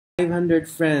500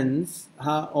 friends,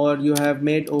 or you have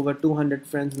made over 200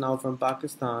 friends now from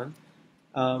Pakistan.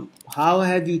 How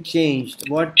have you changed?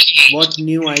 What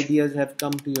new ideas have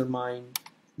come to your mind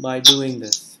by doing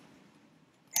this?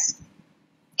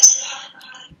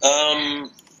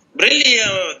 Um, Really,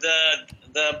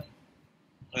 the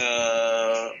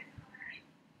uh,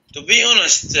 to be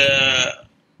honest,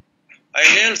 I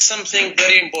learned something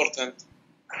very important,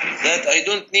 that I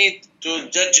don't need to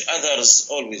judge others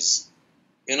always.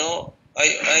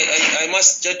 I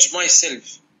must judge myself.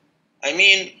 I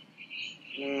mean,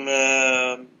 mm,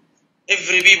 uh,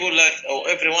 every people or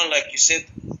everyone, like you said,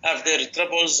 have their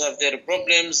troubles, have their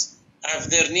problems, have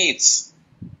their needs.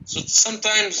 So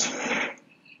sometimes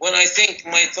when I think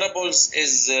my troubles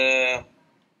is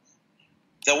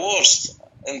the worst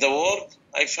in the world,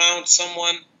 I found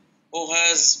someone who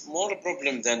has more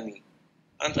problem than me.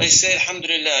 And I say,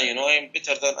 Alhamdulillah, I am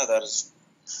better than others.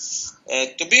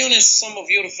 To be honest, some of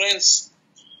your friends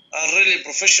are really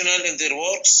professional in their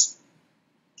works.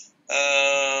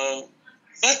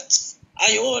 But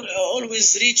I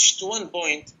always reach to one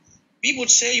point. People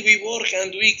say we work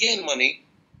and we gain money,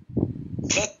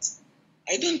 but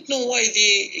I don't know why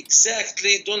they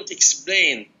exactly don't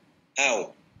explain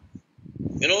how.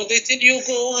 They tell you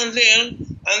go and learn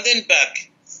and then back.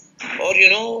 Or,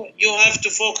 you have to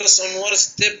focus on one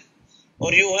step,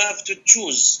 or you have to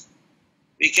choose.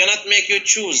 We cannot make you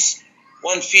choose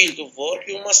one field of work.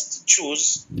 You must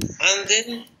choose, and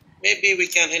then maybe we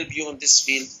can help you in this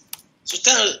field. So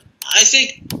I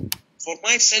think for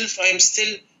myself, I'm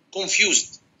still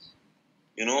confused.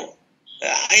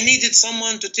 I needed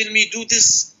someone to tell me do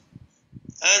this,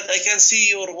 and I can see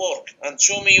your work and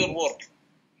show me your work.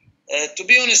 To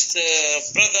be honest,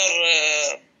 brother,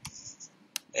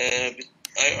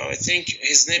 I think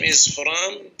his name is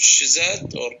Farhan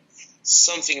Shizad or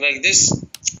something like this.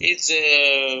 It's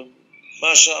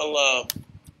mashallah,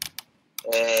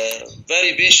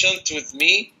 very patient with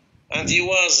me, and he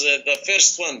was the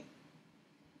first one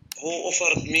who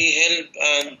offered me help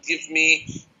and give me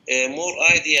more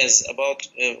ideas about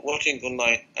working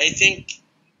online. I think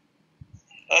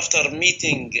after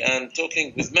meeting and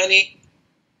talking with many,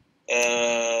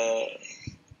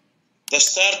 the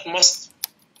start must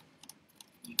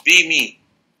be me,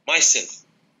 myself.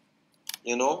 I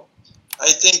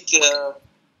think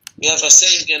we have a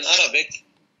saying in Arabic.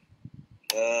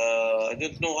 I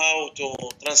don't know how to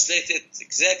translate it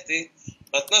exactly,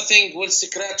 but nothing will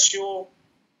scratch you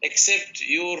except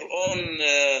your own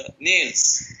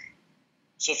nails.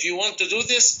 So if you want to do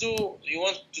this, you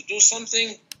want to do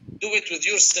something, do it with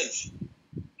yourself.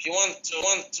 If you want to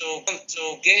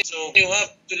gain, so you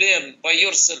have to learn by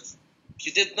yourself. If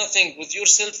you did nothing with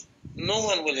yourself, no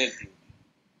one will help you.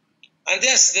 And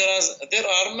yes, there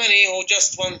are many who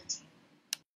just want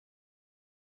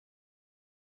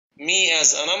me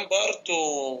as a number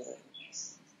to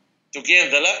gain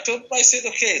the laptop. I said,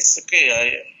 okay, it's okay.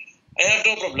 I have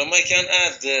no problem. I can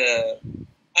add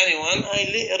anyone. I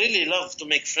really love to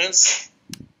make friends,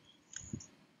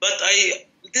 but I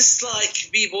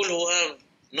dislike people who have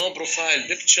no profile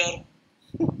picture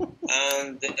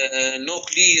and no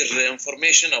clear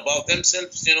information about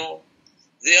themselves.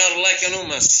 They are like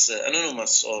anonymous,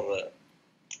 or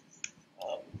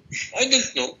I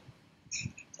don't know.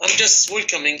 I'm just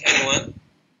welcoming anyone.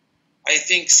 I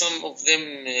think some of them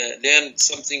learned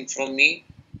something from me,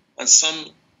 and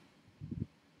some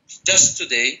just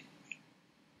today.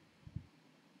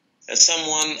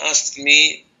 Someone asked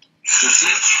me to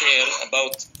teach her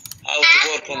about how to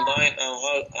work online and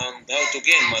how to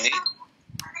gain money.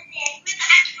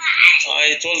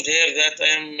 I told her that I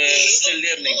am still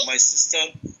learning, my sister.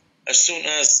 As soon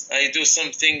as I do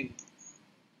something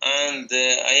and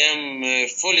I am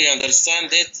fully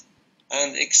understand it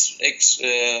and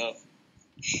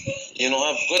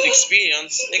have good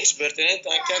experience, expert in it,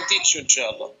 I can teach you,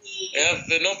 inshallah. I have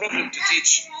no problem to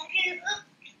teach.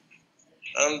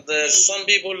 And some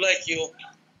people like you,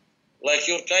 like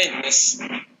your kindness,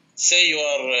 say you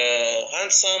are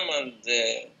handsome and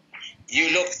you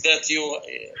look like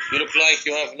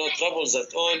you have no troubles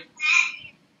at all.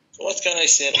 So what can I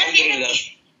say? Alhamdulillah.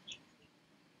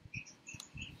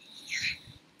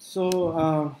 So,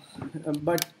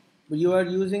 but you are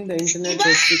using the internet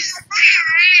for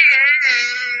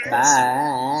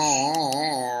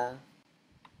Bah.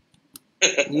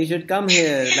 You should come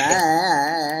here.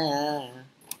 Bah.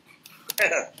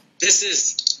 This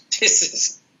is.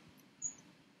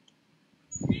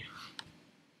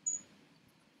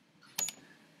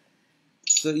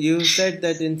 So you said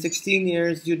that in 16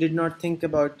 years you did not think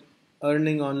about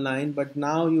earning online, but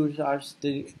now you are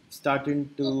starting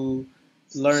to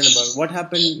learn about. What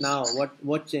happened now?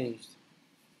 What changed?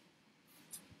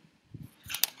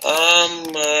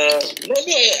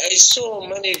 Maybe I saw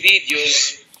many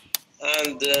videos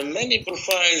and many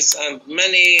profiles and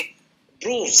many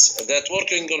proofs that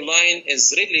working online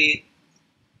is really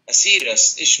a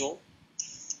serious issue,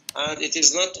 and it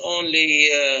is not only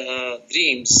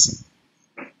dreams.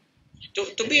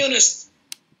 To be honest,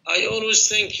 I always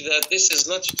think that this is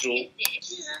not true,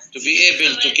 to be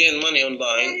able to gain money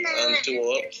online and to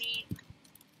work.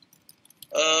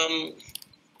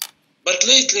 But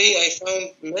lately I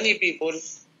found many people,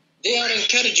 they are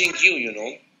encouraging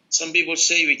you. Some people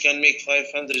say we can make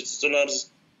 $500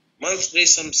 monthly.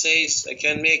 Some say I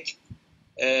can make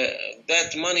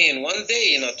that money in one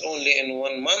day, not only in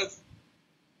 1 month.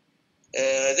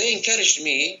 They encouraged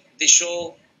me. They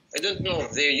show, I don't know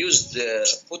if they used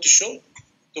Photoshop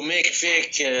to make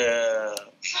fake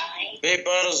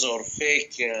papers or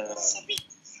fake,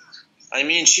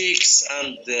 cheeks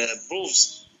and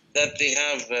proofs that they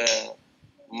have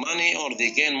money or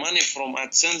they gain money from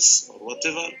AdSense or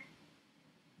whatever.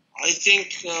 I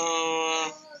think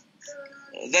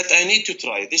that I need to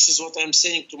try. This is what I'm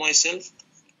saying to myself.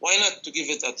 Why not to give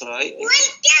it a try?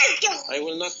 I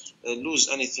will not lose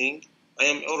anything. I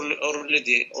am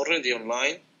already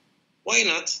online. Why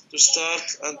not to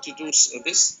start and to do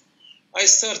this? I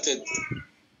started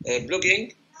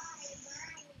blogging,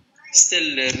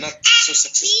 still not so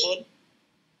successful,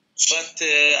 but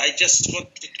I just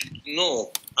wanted to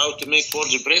know how to make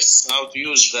WordPress, how to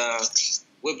use the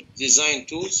web design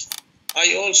tools.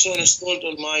 I also installed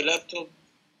on my laptop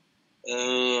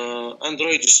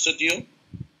Android Studio.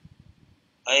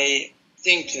 I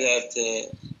think that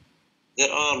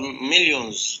there are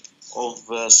millions of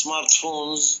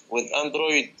smartphones with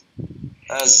Android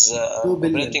as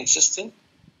operating system.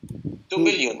 2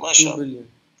 billion, mashallah. 2 billion.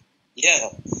 Yeah,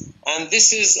 and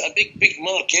this is a big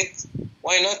market.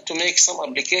 Why not to make some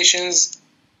applications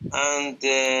and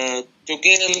to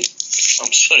gain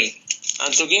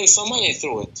some money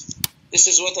through it? This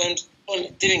is what I'm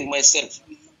telling myself,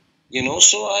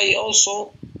 So I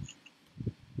also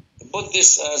put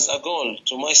this as a goal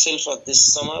to myself at this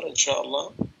summer,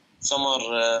 inshallah, summer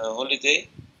holiday,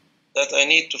 that I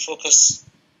need to focus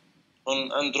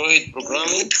on Android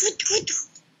programming.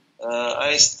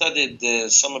 I studied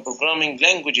some programming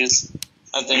languages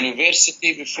at the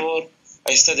university before.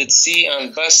 I studied C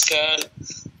and Pascal,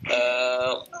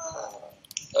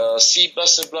 C++,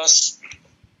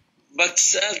 but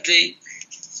sadly,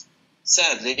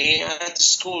 at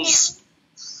schools,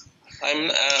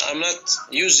 I'm not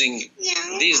using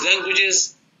these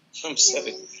languages. I'm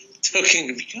sorry,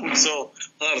 talking becomes so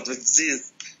hard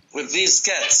with these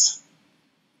cats.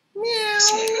 Meow.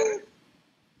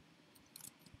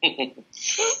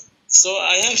 So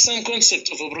I have some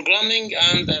concept of programming,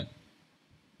 and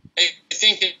I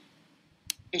think,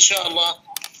 inshallah,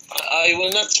 I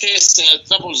will not face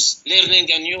troubles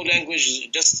learning a new language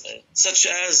just such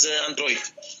as Android.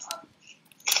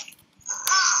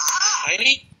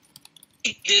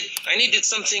 I needed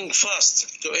something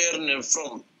fast to earn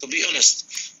from, to be honest.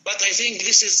 But I think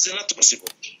this is not possible.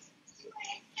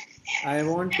 I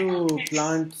want to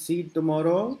plant seed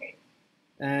tomorrow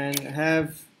and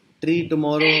have tree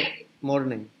tomorrow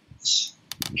morning.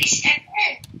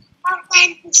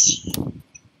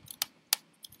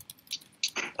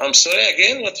 I'm sorry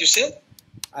again, what you said?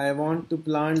 I want to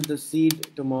plant the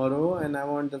seed tomorrow and I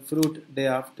want the fruit day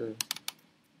after.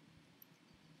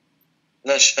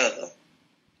 Mashallah.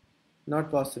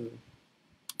 Not possible.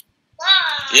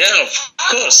 Yeah, of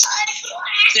course.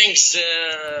 Things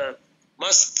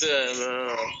must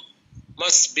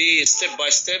be step by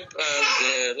step,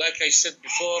 and like I said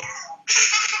before,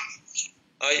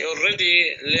 I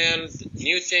already learned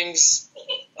new things.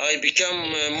 I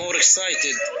become more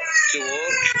excited to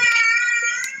work.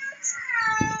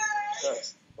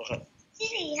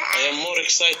 I am more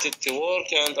excited to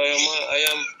work, and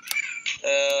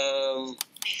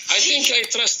I think I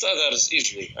trust others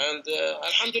easily, and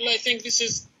alhamdulillah, I think this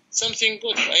is something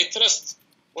good. I trust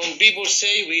when people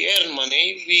say we earn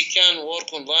money, we can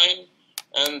work online,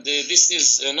 and this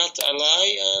is not a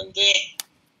lie, and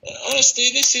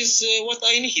honestly, this is what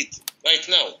I need right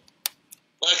now.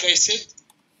 Like I said,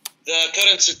 the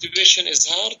current situation is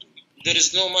hard. There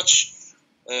is no much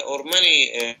or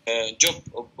many job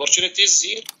opportunities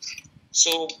here,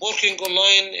 so working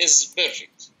online is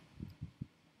perfect.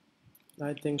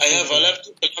 I think I have a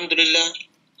laptop, alhamdulillah.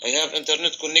 I have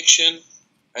internet connection.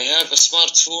 I have a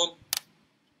smartphone.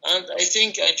 And I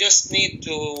think I just need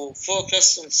to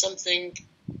focus on something,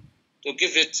 to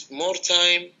give it more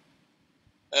time,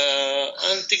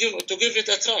 and to give it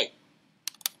a try.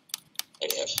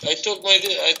 I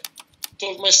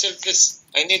told myself this.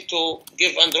 I need to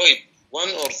give Android 1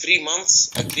 or 3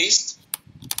 months at least.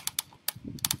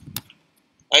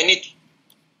 I need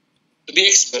to be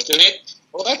expert in it,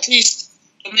 or at least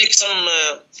to make some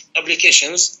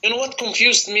applications. You know what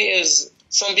confused me is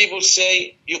some people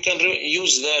say you can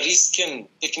use the reskin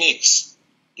techniques,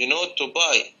 you know, to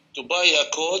buy a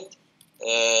code,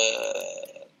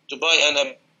 to buy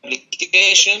an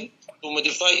application, to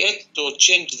modify it, to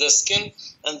change the skin,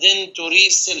 and then to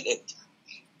resell it.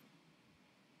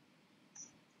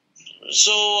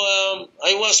 So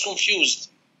I was confused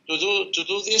to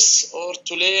do this or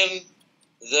to learn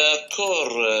the core,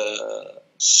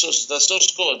 the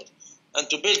source code, and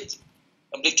to build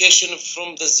application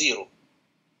from the zero.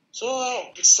 So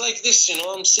it's like this, you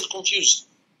know, I'm still confused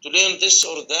to learn this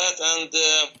or that, and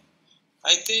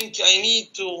I think I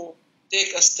need to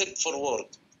take a step forward.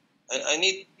 I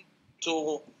need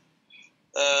to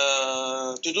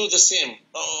do the same.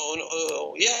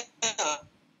 Yeah,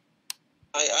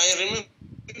 I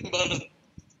remember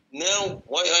now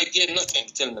why I did nothing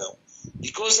till now.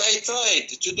 Because I tried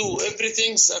to do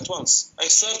everything at once. I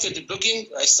started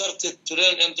blogging, I started to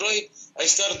learn Android, I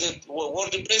started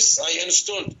WordPress, I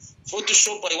installed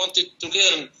Photoshop, I wanted to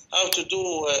learn how to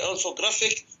do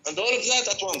infographic, and all of that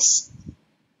at once.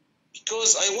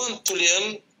 Because I want to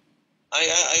learn,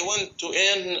 I want to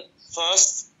earn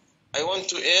fast, I want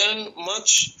to earn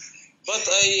much, but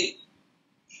I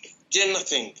did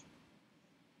nothing.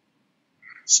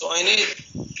 So I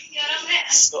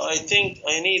think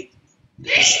I need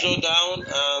to slow down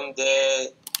and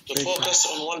to focus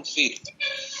on one field.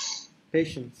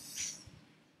 Patience.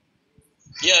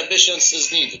 Yeah, patience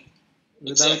is needed.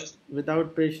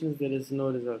 Without patience, there is no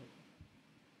result.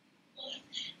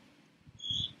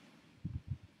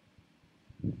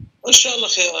 Inshallah,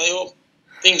 I hope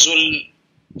things will,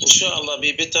 inshallah,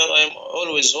 be better. I'm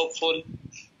always hopeful.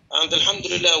 And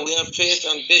alhamdulillah, we have faith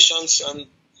and patience, and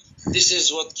this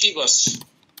is what keeps us,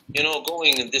 you know,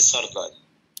 going in this hard life.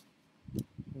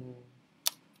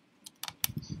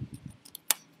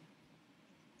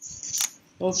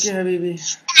 Okay, Habibi.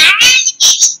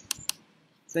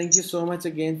 Thank you so much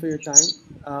again for your time.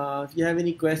 If you have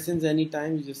any questions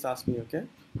anytime, you just ask me, okay?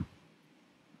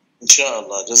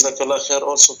 Inshallah. Jazakallah khair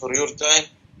also for your time,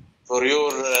 for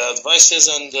your advices,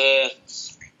 and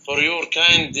for your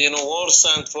kind, you know, words,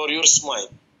 and for your smile.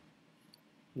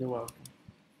 You're welcome.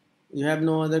 You have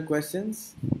no other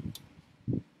questions?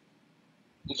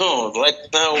 No, right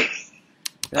now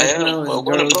I have one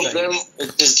problem.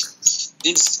 It is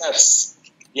these cats.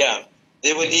 Yeah,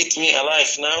 they will eat me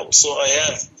alive now, so I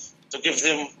have to give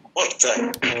them more time.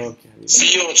 Okay.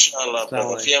 See you, inshallah,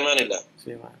 brother. Fi amanillah.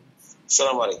 See you, man.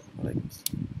 Assalamu alaikum. Alaikum.